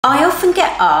I often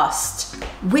get asked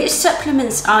which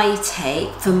supplements I take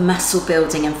for muscle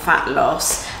building and fat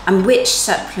loss and which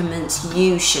supplements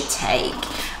you should take.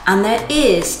 And there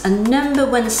is a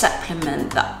 #1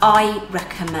 supplement that I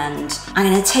recommend.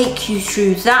 I'm going to take you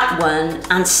through that one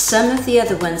and some of the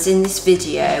other ones in this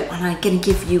video, and I'm going to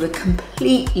give you a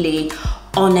completely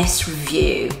honest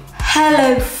review.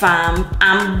 Hello fam,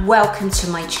 and welcome to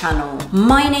my channel.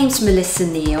 My name's Melissa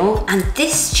Neal, and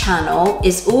this channel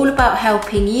is all about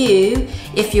helping you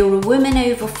if you're a woman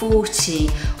over 40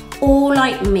 or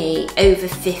like me over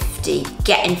 50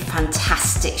 get in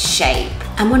fantastic shape.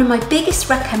 And one of my biggest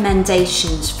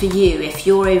recommendations for you if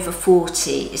you're over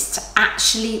 40 is to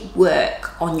actually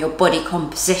work on your body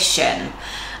composition.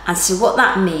 And so what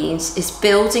that means is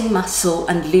building muscle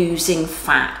and losing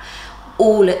fat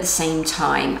all at the same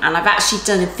time. And I've actually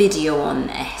done a video on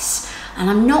this, and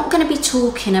I'm not going to be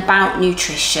talking about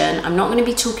nutrition, I'm not going to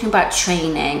be talking about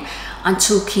training, I'm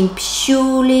talking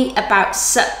purely about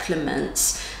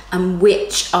supplements and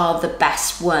which are the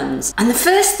best ones. And the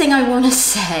first thing I want to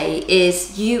say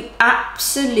is you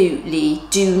absolutely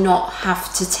do not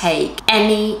have to take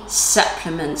any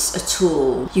supplements at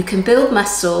all. You can build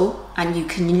muscle and you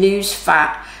can lose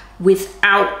fat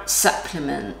without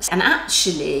supplements. And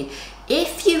actually,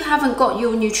 if you haven't got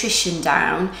your nutrition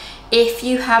down, if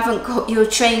you haven't got your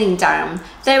training down,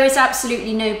 there is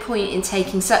absolutely no point in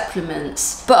taking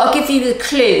supplements. But I'll give you the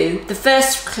clue. The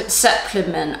first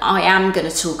supplement I am going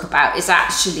to talk about is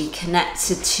actually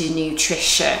connected to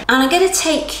nutrition. And I'm going to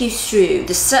take you through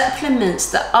the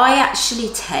supplements that I actually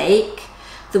take,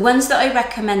 the ones that I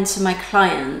recommend to my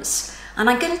clients, and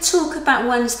I'm going to talk about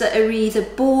ones that are either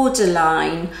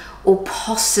borderline or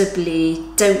possibly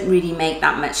don't really make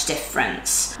that much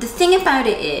difference. The thing about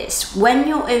it is, when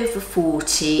you're over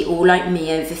 40 or like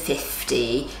me over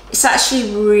 50, it's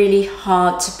actually really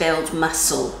hard to build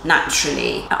muscle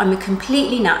naturally. I'm a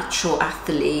completely natural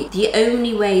athlete. The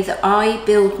only way that I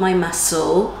build my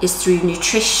muscle is through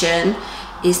nutrition,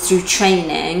 is through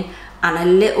training, and a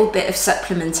little bit of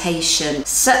supplementation.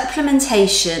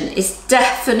 Supplementation is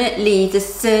definitely the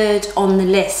third on the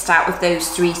list out of those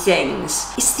three things.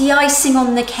 It's the icing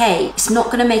on the cake. It's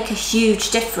not gonna make a huge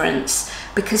difference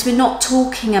because we're not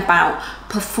talking about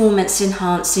performance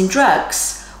enhancing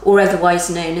drugs, or otherwise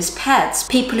known as PEDs.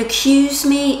 People accuse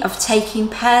me of taking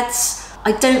PEDs.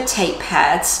 I don't take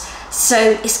PEDs.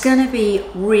 So it's going to be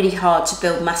really hard to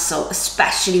build muscle,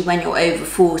 especially when you're over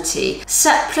 40.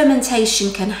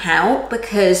 Supplementation can help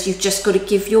because you've just got to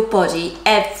give your body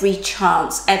every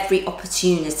chance, every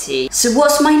opportunity. So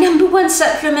what's my #1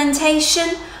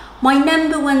 supplementation? My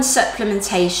 #1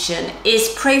 supplementation is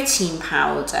protein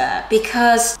powder,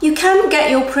 because you can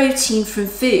get your protein from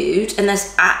food and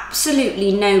there's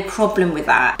absolutely no problem with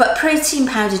that, but protein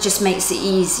powder just makes it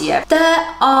easier. There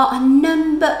are a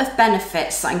number of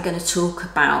benefits that I'm going to talk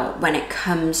about when it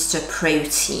comes to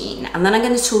protein, and then I'm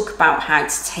going to talk about how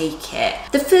to take it.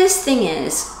 The first thing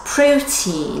is,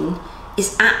 protein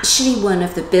is actually one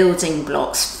of the building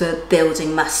blocks for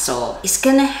building muscle. It's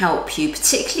going to help you,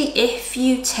 particularly if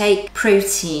you take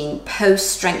protein post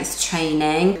strength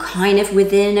training, kind of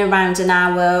within around an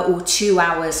hour or 2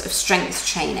 hours of strength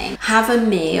training. Have a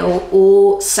meal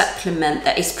or supplement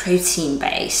that is protein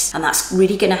based, and that's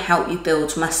really going to help you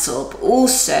build muscle. But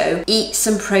also eat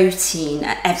some protein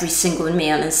at every single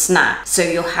meal and snack, so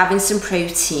you're having some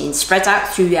protein spread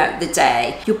out throughout the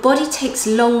day. Your body takes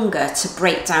longer to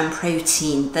break down protein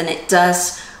than it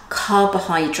does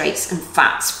carbohydrates and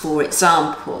fats, for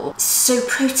example. So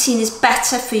protein is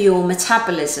better for your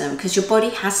metabolism because your body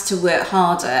has to work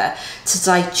harder to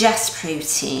digest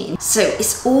protein. So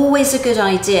it's always a good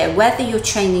idea, whether you're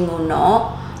training or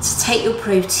not, to take your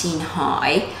protein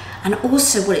high. And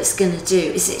also what it's going to do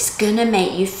is it's going to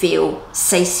make you feel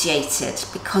satiated,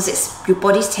 because your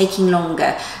body's taking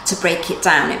longer to break it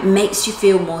down. It makes you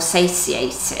feel more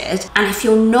satiated. And if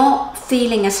you're not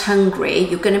feeling as hungry,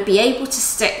 you're going to be able to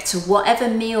stick to whatever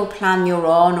meal plan you're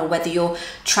on, or whether you're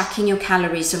tracking your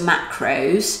calories or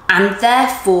macros, and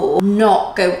therefore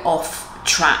not go off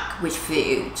track with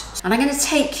food. And I'm going to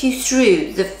take you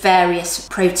through the various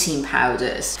protein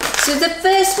powders. So the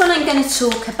first one I'm going to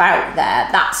talk about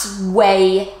that's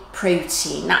whey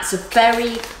protein. That's a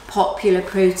very popular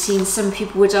protein. Some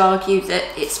people would argue that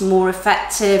it's more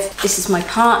effective. This is my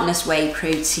partner's whey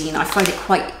protein. I find it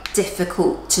quite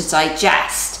difficult to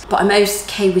digest, but I'm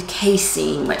okay with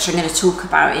casein, which I'm going to talk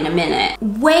about in a minute.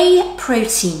 Whey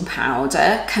protein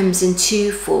powder comes in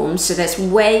two forms. So there's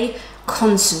whey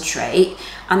concentrate,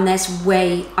 and there's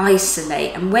whey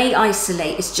isolate. And whey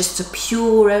isolate is just a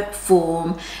purer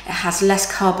form. It has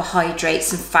less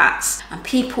carbohydrates and fats, and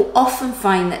people often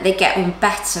find that they get on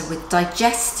better with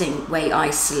digesting whey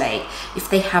isolate if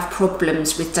they have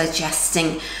problems with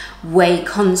digesting whey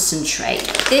concentrate.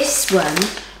 This one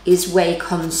is whey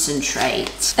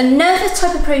concentrate. Another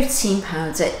type of protein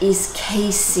powder is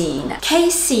casein.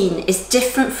 Casein is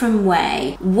different from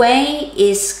whey. Whey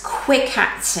is quick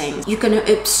acting. You're going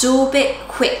to absorb it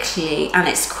quickly, and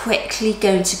it's quickly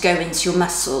going to go into your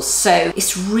muscles. So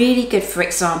it's really good, for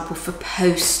example, for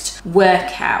post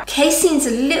workout. Casein's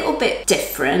a little bit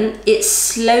different. It's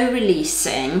slow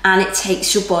releasing, and it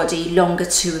takes your body longer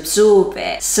to absorb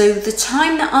it. So the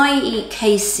time that I eat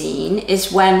casein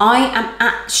is when I am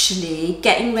actually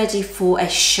getting ready for a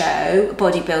show, a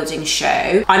bodybuilding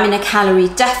show. I'm in a calorie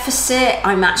deficit.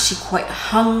 I'm actually quite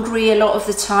hungry a lot of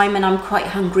the time, and I'm quite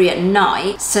hungry at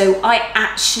night. So I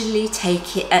actually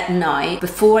take it at night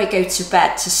before I go to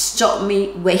bed to stop me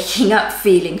waking up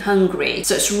feeling hungry.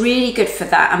 So it's really good for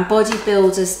that. And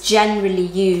bodybuilders generally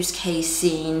use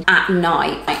casein at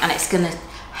night, and it's going to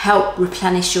help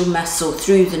replenish your muscle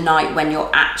through the night when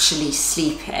you're actually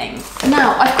sleeping.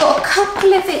 Now, I've got a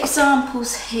couple of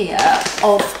examples here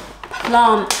of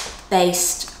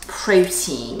plant-based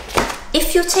protein.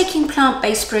 If you're taking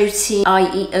plant-based protein,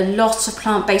 I eat a lot of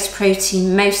plant-based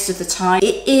protein most of the time.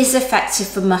 It is effective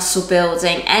for muscle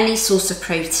building. Any source of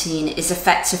protein is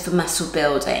effective for muscle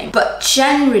building, but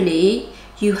generally,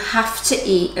 you have to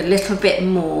eat a little bit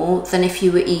more than if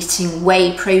you were eating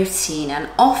whey protein. And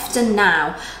often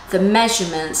now, the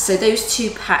measurements, so those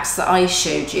 2 packs that I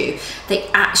showed you, they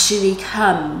actually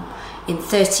come in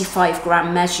 35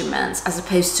 gram measurements, as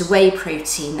opposed to whey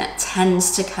protein that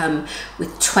tends to come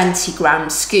with 20 gram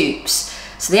scoops.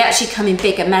 So they actually come in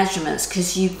bigger measurements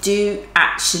because you do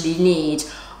actually need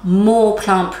more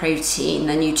plant protein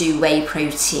than you do whey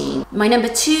protein. My number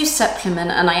 2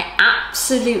 supplement, and I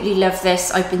absolutely love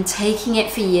this, I've been taking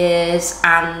it for years,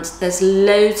 and there's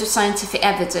loads of scientific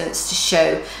evidence to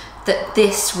show that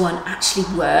this one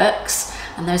actually works.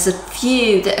 And there's a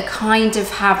few that are kind of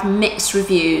have mixed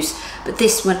reviews, but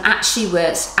this one actually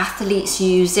works. Athletes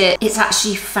use it. It's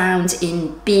actually found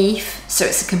in beef, so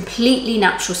it's a completely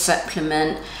natural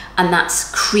supplement, and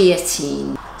that's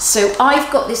creatine. So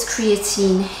I've got this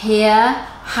creatine here.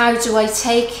 How do I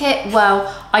take it? Well,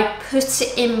 I put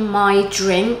it in my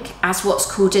drink as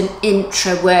what's called an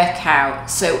intra-workout.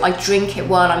 So I drink it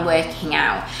while I'm working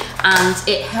out, and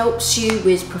it helps you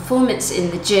with performance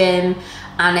in the gym,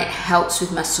 and it helps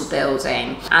with muscle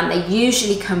building. And they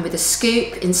usually come with a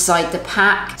scoop inside the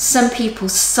pack. Some people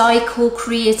cycle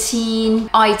creatine.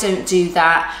 I don't do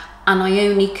that, and I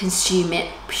only consume it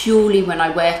purely when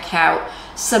I work out.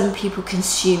 Some people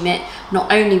consume it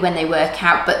not only when they work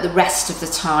out, but the rest of the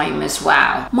time as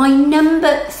well. My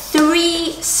number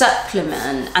 3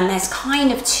 supplement, and there's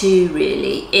kind of 2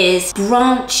 really, is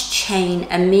branch chain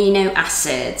amino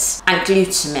acids and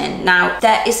glutamine. Now,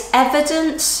 there is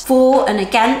evidence for and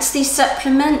against these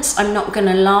supplements, I'm not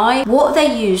gonna lie. What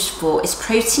they're used for is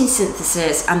protein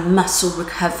synthesis and muscle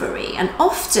recovery. And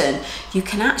often you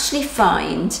can actually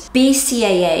find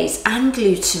BCAAs and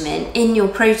glutamine in your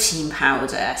protein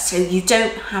powder, so you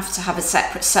don't have to have a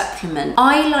separate supplement.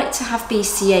 I like to have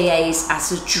BCAAs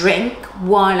as a drink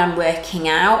while I'm working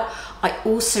out. I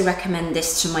also recommend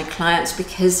this to my clients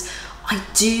because I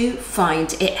do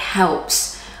find it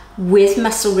helps with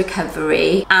muscle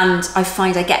recovery, and I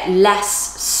find I get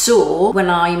less sore when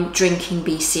I'm drinking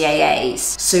BCAAs.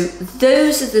 So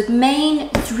those are the main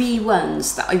 3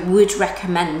 ones that I would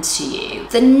recommend to you.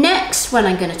 The next one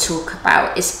I'm going to talk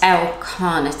about is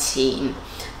L-Carnatine.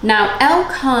 Now,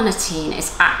 L-Carnitine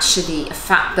is actually a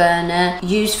fat burner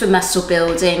used for muscle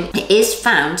building. It is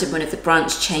found in one of the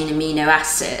branched chain amino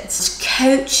acids.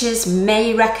 Coaches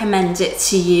may recommend it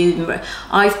to you.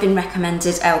 I've been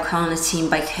recommended L-Carnitine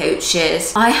by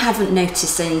coaches. I haven't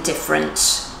noticed any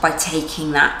difference by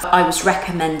taking that. I was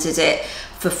recommended it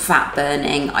for fat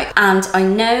burning. And I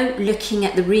know, looking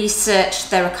at the research,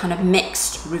 there are kind of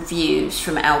mixed reviews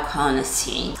from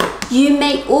L-Carnitine. You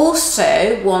may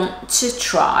also want to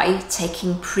try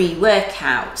taking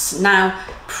pre-workouts. Now,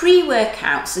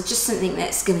 pre-workouts are just something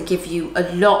that's going to give you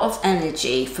a lot of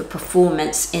energy for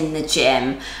performance in the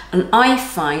gym. And I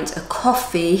find a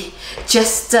coffee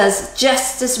just does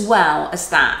just as well as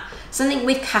that. Something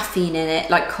with caffeine in it,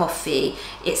 like coffee,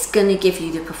 it's going to give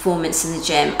you the performance in the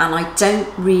gym, and I don't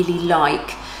really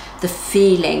like the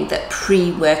feeling that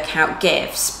pre-workout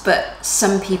gives, but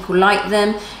some people like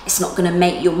them. It's not going to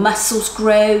make your muscles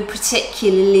grow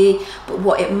particularly, but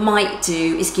what it might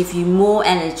do is give you more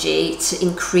energy to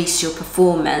increase your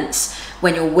performance.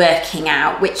 when you're working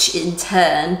out, which in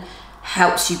turn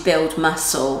helps you build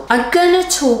muscle. I'm gonna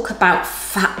talk about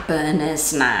fat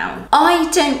burners now. I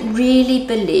don't really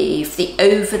believe the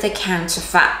over-the-counter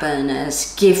fat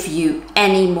burners give you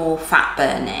any more fat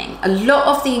burning. A lot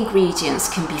of the ingredients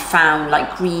can be found,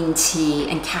 like green tea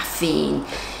and caffeine,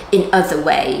 in other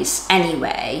ways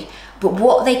anyway. But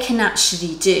what they can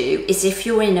actually do is, if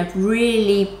you're in a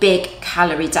really big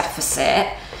calorie deficit,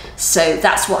 so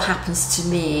that's what happens to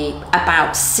me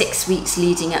about 6 weeks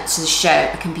leading up to the show.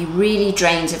 I can be really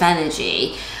drained of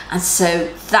energy. And so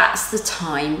that's the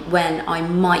time when I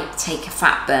might take a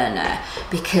fat burner,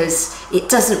 because it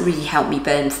doesn't really help me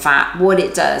burn fat. What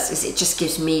it does is it just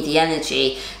gives me the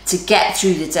energy to get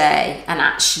through the day and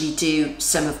actually do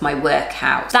some of my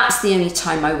workout. That's the only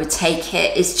time I would take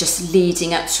it, is just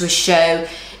leading up to a show.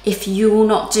 If you're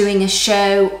not doing a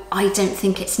show, I don't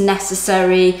think it's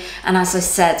necessary. And as I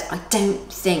said, I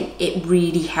don't think it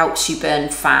really helps you burn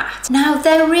fat. Now,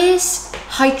 there is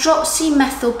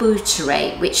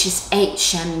hydroxymethylbutyrate, which is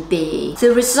HMB.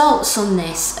 The results on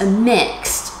this are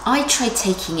mixed. I tried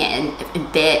taking it in a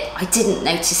bit. I didn't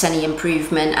notice any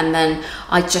improvement, and then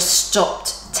I just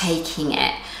stopped taking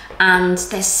it. And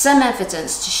there's some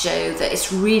evidence to show that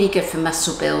it's really good for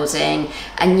muscle building,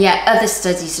 and yet other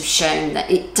studies have shown that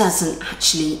it doesn't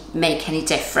actually make any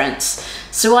difference.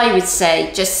 So I would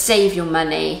say just save your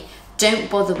money. Don't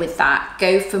bother with that.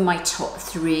 Go for my top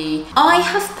 3. I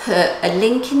have put a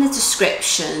link in the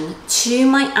description to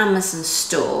my Amazon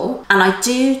store, and I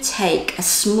do take a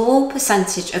small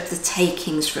percentage of the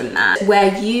takings from that,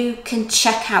 where you can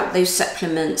check out those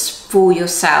supplements for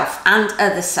yourself and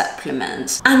other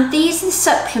supplements. And these are the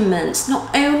supplements, not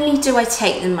only do I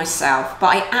take them myself, but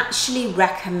I actually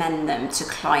recommend them to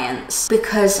clients,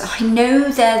 because I know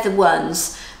they're the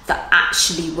ones that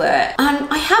actually work. And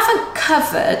I haven't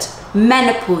covered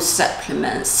menopause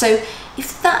supplements, so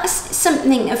if that's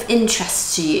something of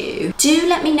interest to you, do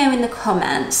let me know in the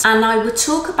comments, and I will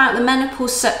talk about the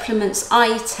menopause supplements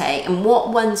I take and what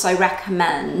ones I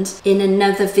recommend in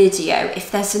another video,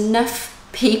 if there's enough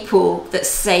people that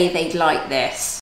say they'd like this.